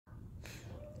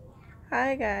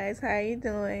Hi guys, how you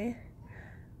doing?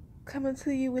 Coming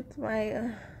to you with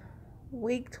my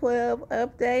week 12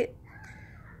 update.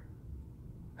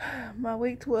 My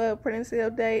week 12 pregnancy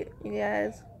update, you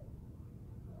guys.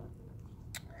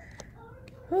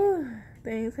 Whew,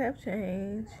 things have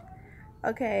changed.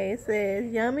 Okay, it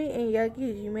says yummy and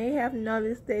yucky. You may have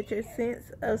noticed that your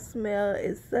sense of smell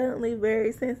is suddenly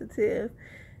very sensitive.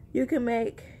 You can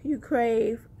make you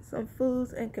crave some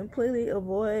foods and completely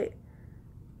avoid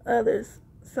others.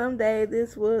 Someday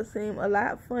this will seem a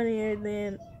lot funnier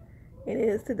than it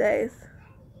is today.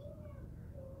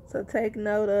 So take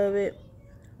note of it.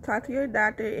 Talk to your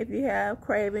doctor if you have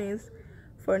cravings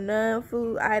for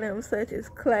non-food items such as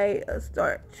clay or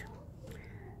starch.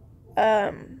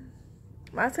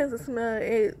 My sense of smell,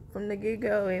 it from the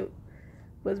get-go, it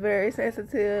was very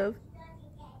sensitive.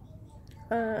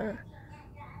 Uh,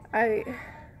 I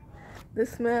the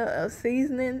smell of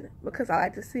seasoning, because I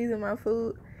like to season my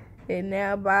food, it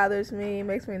now bothers me. It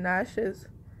makes me nauseous.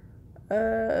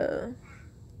 The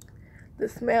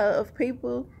smell of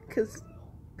people, because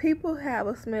people have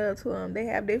a smell to them. They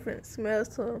have different smells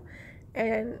to them,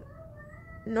 and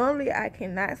normally I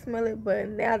cannot smell it, but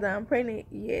now that I'm pregnant,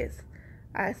 yes,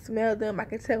 I smell them. I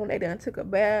can tell when they done took a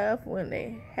bath, when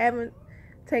they haven't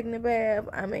taken a bath.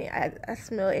 I mean, I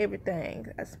smell everything.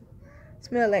 I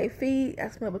smell their feet. I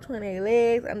smell between their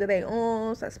legs, under their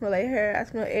arms. I smell their hair. I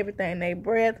smell everything. Their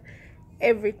breath,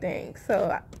 everything.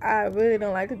 So I really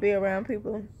don't like to be around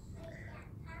people.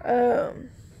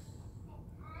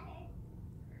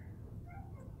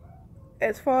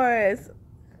 As far as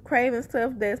craving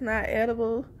stuff that's not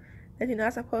edible, that you're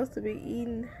not supposed to be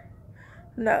eating,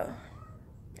 no,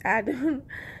 I do.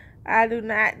 I do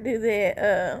not do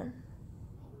that.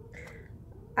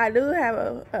 I do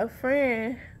have a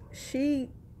friend. She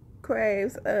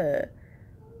craves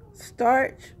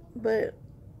starch, but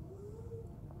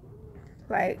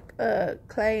like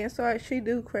clay and starch. She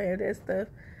do crave that stuff,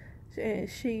 and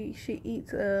she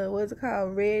eats what's it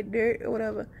called, red dirt or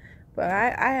whatever. But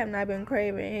I have not been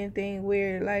craving anything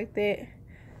weird like that.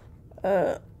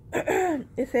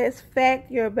 It says fact,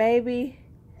 your baby's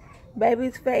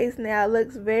face now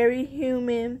looks very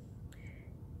human,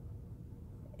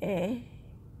 and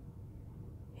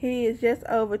he is just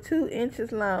over 2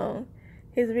 inches long.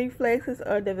 His reflexes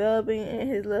are developing, and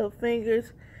his little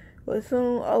fingers will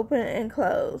soon open and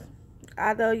close.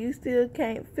 Although you still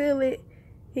can't feel it,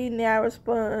 he now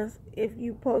responds if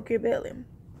you poke your belly.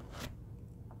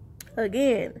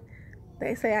 Again,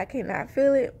 they say I cannot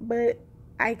feel it, but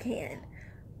I can.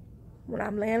 When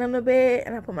I'm laying on the bed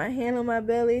and I put my hand on my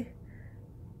belly,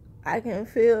 I can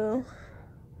feel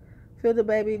the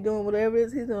baby doing whatever it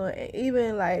is he's doing. And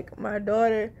even like my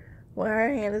daughter, when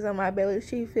her hand is on my belly,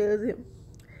 she feels it.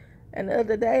 And the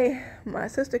other day, my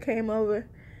sister came over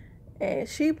and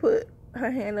she put her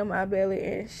hand on my belly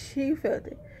and she felt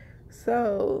it.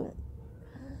 So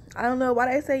I don't know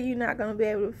why they say you're not gonna be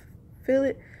able to feel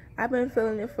it. I've been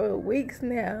feeling it for weeks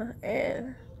now,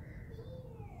 and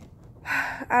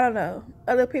I don't know.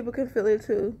 Other people can feel it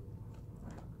too.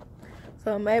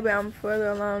 So maybe I'm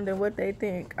further along than what they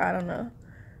think. I don't know.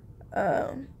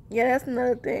 Yeah, that's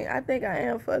another thing. I think I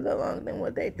am further along than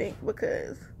what they think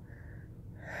because,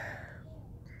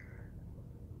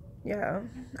 yeah,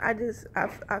 I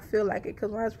feel like it. Because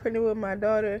when I was pregnant with my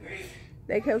daughter,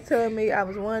 they kept telling me I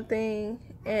was one thing,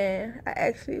 and I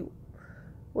actually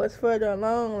was further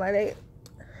along. Like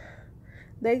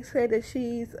they said that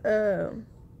she's a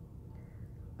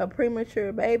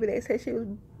premature baby. They said she was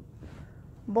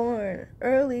born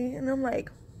early, and I'm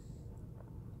like,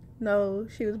 no,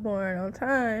 she was born on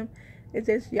time. It's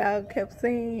just y'all kept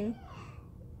saying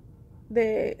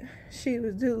that she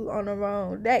was due on the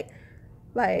wrong day.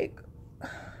 Like,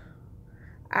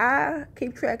 I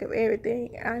keep track of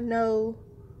everything. I know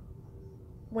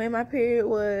when my period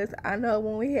was. I know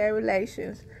when we had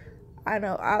relations. I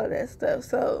know all of that stuff.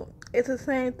 So it's the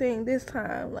same thing this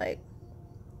time. Like,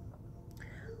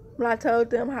 when I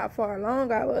told them how far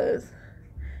along I was,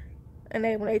 and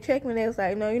when they checked me, they was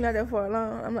like, no, you're not that far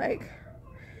along. I'm like,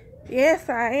 yes,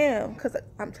 I am. Because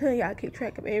I'm telling you, I keep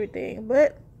track of everything.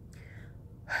 But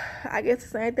I guess the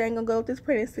same thing gonna go with this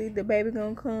pregnancy. The baby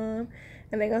gonna come,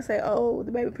 and they gonna say, oh,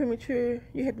 the baby premature.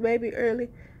 You had the baby early.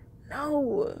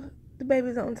 No, the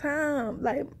baby's on time.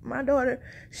 Like, my daughter,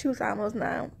 she was almost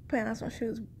 9 pounds when she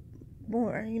was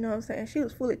born. You know what I'm saying? She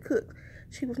was fully cooked.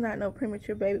 She was not no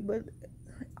premature baby, but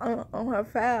on her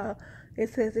file, it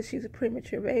says that she's a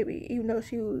premature baby, even though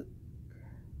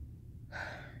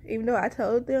I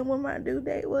told them when my due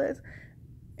date was,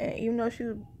 and even though she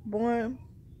was born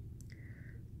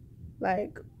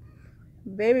like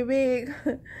very big,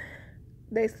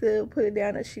 they still put it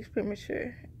down that she's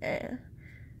premature, and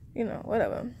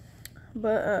whatever.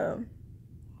 But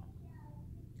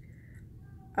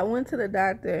I went to the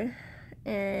doctor,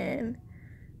 and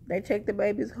they checked the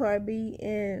baby's heartbeat,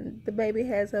 and the baby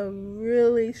has a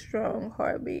really strong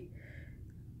heartbeat.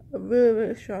 A really,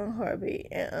 really strong heartbeat.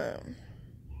 And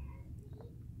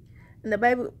the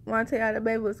baby, when I tell y'all, the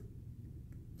baby was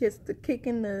just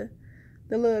kicking the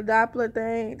little Doppler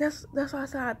thing. That's why I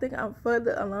said I think I'm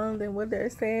further along than what they're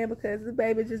saying, because the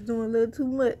baby just doing a little too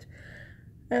much.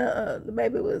 The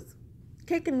baby was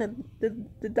kicking the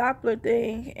Doppler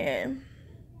thing,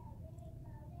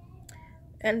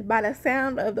 and by the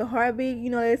sound of the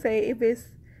heartbeat, they say if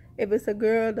it's a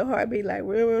girl, the heartbeat like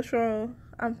real strong.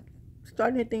 I'm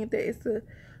starting to think that it's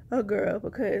a girl,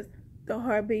 because the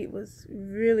heartbeat was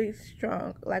really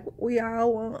strong. Like, we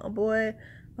all want a boy.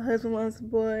 My husband wants a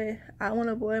boy. I want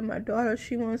a boy. My daughter,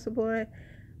 she wants a boy.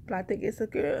 But I think it's a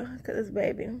girl, because this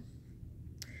baby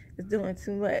is doing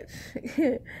too much.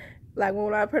 Like,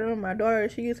 when I put her with my daughter,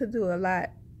 she used to do a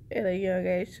lot at a young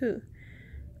age too.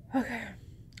 Okay.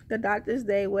 The doctors,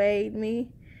 they weighed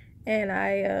me, and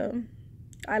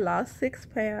I lost 6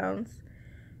 pounds,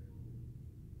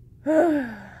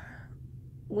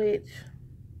 which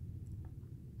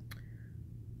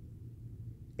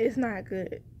is not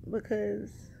good,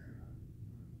 because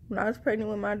when I was pregnant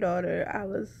with my daughter, I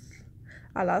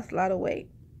lost a lot of weight,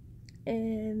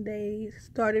 and they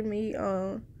started me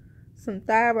on some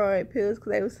thyroid pills,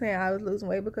 because they were saying I was losing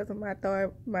weight because of my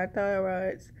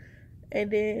thyroids. And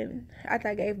then after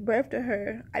I gave birth to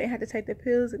her, I didn't have to take the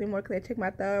pills anymore, because they checked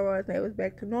my thyroids and it was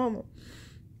back to normal.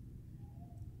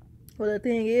 Well, the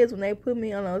thing is, when they put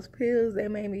me on those pills, they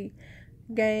made me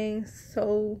gain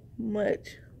so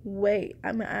much weight.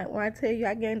 I mean, when I tell you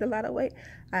I gained a lot of weight,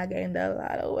 I gained a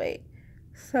lot of weight.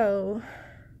 So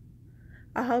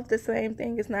I hope the same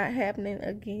thing is not happening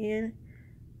again,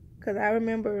 because I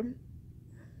remember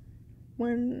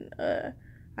when I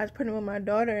was pregnant with my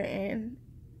daughter, and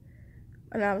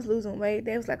I was losing weight,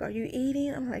 they was like, "Are you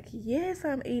eating?" I'm like, "Yes,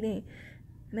 I'm eating."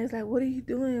 And they was like, "What are you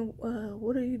doing?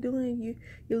 What are you doing?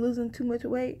 You're losing too much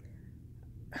weight."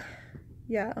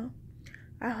 Y'all,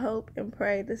 I hope and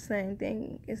pray the same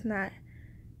thing is not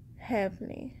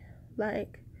happening.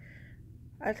 Like,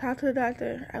 I talked to the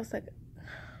doctor. I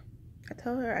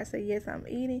told her, I said, "Yes, I'm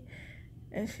eating."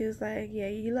 And she was like, "Yeah,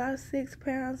 you lost 6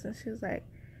 pounds." And she's like,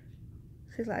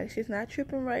 she's not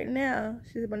tripping right now.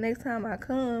 She said, "But next time I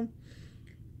come,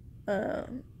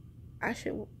 I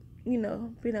should, be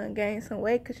done gain some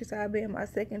weight," because she said I'll be in my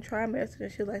second trimester.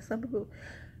 And she was like, some people,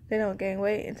 they don't gain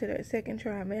weight until their second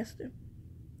trimester.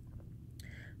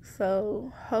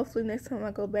 So hopefully next time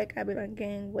I go back, I'll be done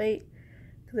gain weight,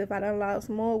 because if I done lost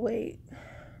more weight,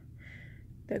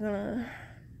 they're gonna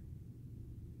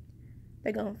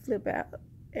flip out,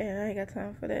 and I ain't got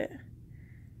time for that.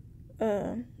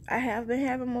 I have been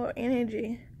having more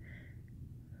energy.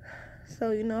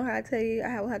 So, how I tell you,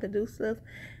 I will have to do stuff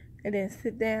and then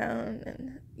sit down,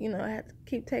 and, I have to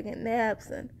keep taking naps.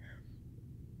 And,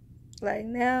 like,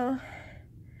 now,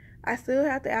 I still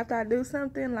have to, after I do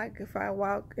something, like, if I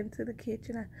walk into the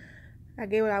kitchen, I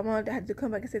get what I want, I have to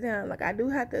come back and sit down. Like, I do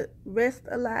have to rest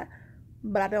a lot,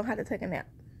 but I don't have to take a nap.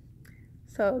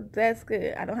 So, that's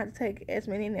good. I don't have to take as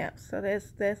many naps. So,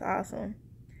 that's awesome.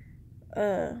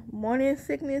 Morning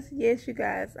sickness. Yes, you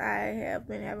guys, I have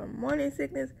been having morning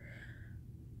sickness.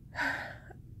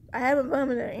 I haven't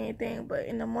vomited or anything, but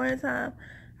in the morning time,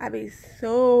 I be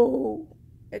so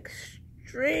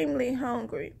extremely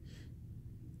hungry.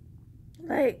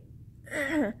 Like,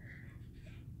 and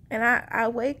I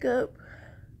wake up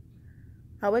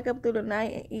through the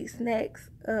night and eat snacks,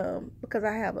 because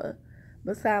I have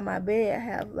beside my bed, I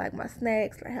have like my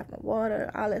snacks, I have my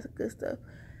water, all that good stuff.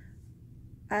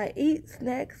 I eat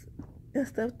snacks and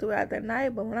stuff throughout the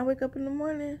night, but when I wake up in the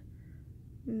morning,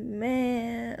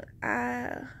 man,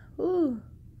 I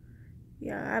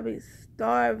be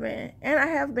starving. And I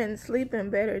have been sleeping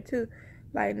better too.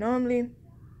 Like, normally,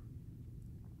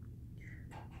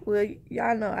 well,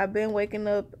 y'all know I've been waking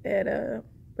up at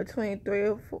between 3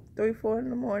 or 4 in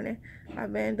the morning.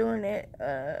 I've been doing that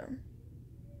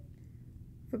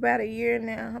for about a year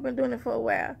now. I've been doing it for a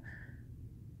while.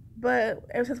 But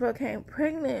ever since I became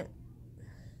pregnant,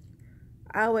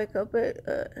 I wake up at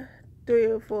 3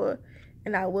 or 4,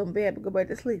 and I wouldn't be able to go back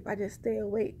to sleep. I just stay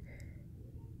awake.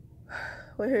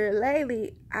 Well, here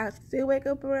lately, I still wake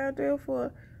up around 3 or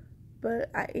 4, but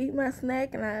I eat my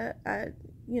snack, and I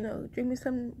drink me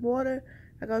some water.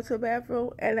 I go to the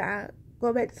bathroom, and I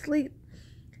go back to sleep.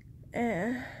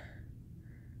 And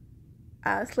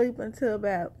I sleep until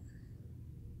about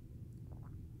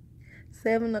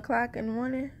 7 o'clock in the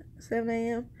morning. 7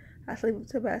 a.m. I sleep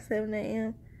until about 7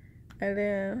 a.m. And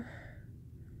then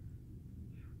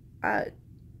I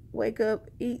wake up,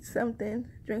 eat something,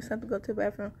 drink something, go to the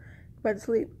bathroom, go back to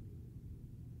sleep.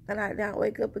 And I now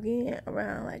wake up again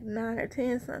around like 9 or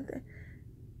 10 something.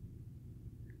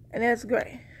 And that's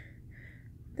great.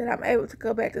 Then I'm able to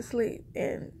go back to sleep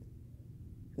and,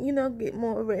 get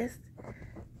more rest.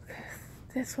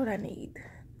 That's what I need.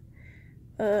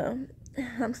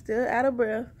 I'm still out of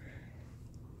breath.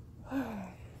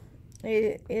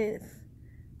 It is.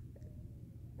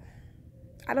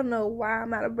 I don't know why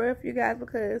I'm out of breath, you guys,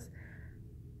 because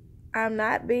I'm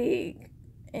not big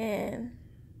and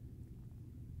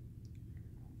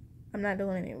I'm not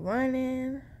doing any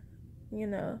running.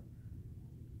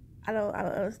 I don't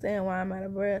understand why I'm out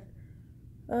of breath.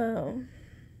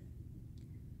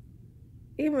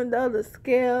 Even though the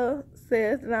scale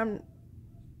says that I'm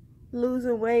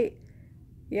losing weight,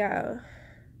 y'all,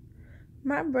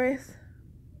 my breasts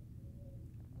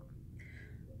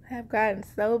have gotten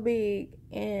so big,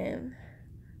 and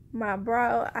my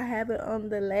bra, I have it on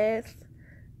the last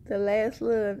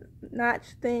little notch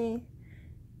thing,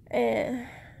 and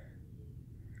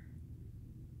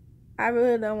I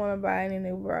really don't want to buy any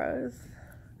new bras.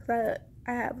 Cause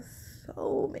I have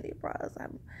so many bras.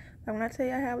 When I tell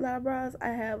you I have a lot of bras, I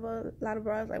have a lot of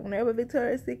bras. Like whenever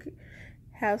Victoria's Secret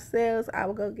have sales, I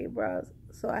will go get bras.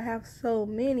 So I have so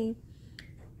many.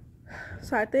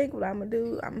 So I think what I'm gonna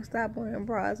do, I'm gonna stop wearing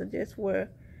bras and just wear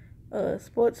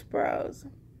sports bras.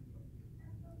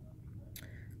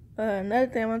 Another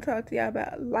thing I want to talk to y'all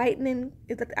about, lightning.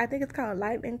 I think it's called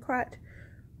lightning crotch.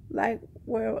 Like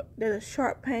where there's a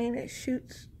sharp pain that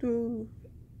shoots through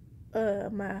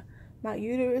my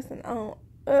uterus and on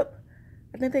up.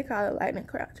 I think they call it lightning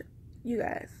crotch. You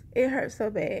guys, it hurts so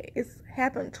bad. It's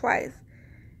happened twice,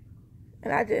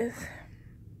 and I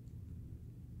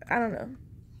don't know.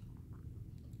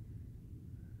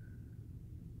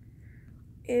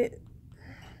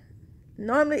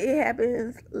 Normally it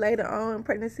happens later on in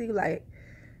pregnancy, like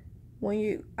when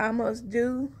you almost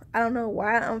due. I don't know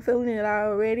why I'm feeling it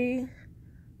already.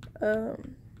 I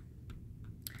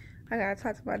gotta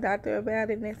talk to my doctor about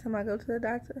it next time I go to the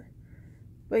doctor.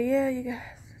 But yeah, you guys,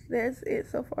 that's it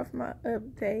so far for my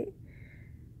update.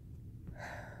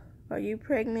 Are you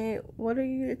pregnant? What are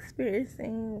you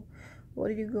experiencing?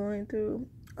 What are you going through?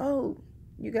 Oh,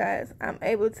 you guys, I'm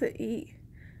able to eat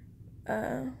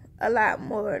a lot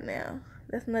more now.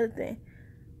 That's another thing.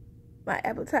 My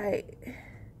appetite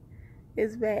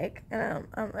is back, and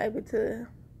I'm able to.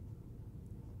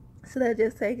 Instead of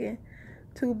just taking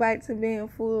 2 bites and being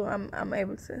full, I'm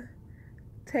able to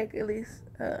take at least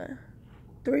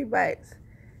 3 bites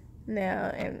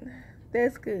now, and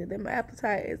that's good. Then my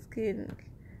appetite is getting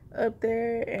up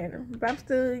there, but I'm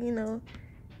still,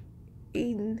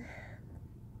 eating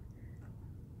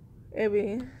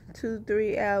every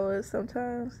 2-3 hours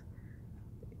sometimes.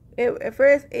 At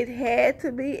first, it had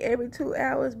to be every 2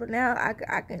 hours, but now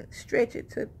I can stretch it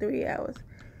to 3 hours.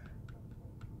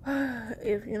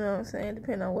 If you know what I'm saying,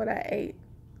 depending on what I ate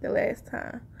the last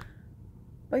time.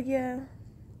 But yeah,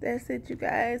 that's it, you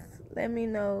guys. Let me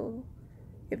know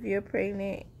if you're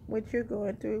pregnant, what you're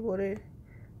going through, what are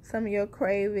some of your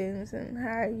cravings, and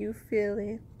how are you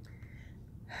feeling.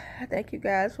 I thank you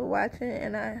guys for watching,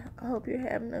 and I hope you're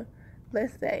having a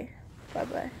blessed day.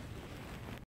 Bye-bye.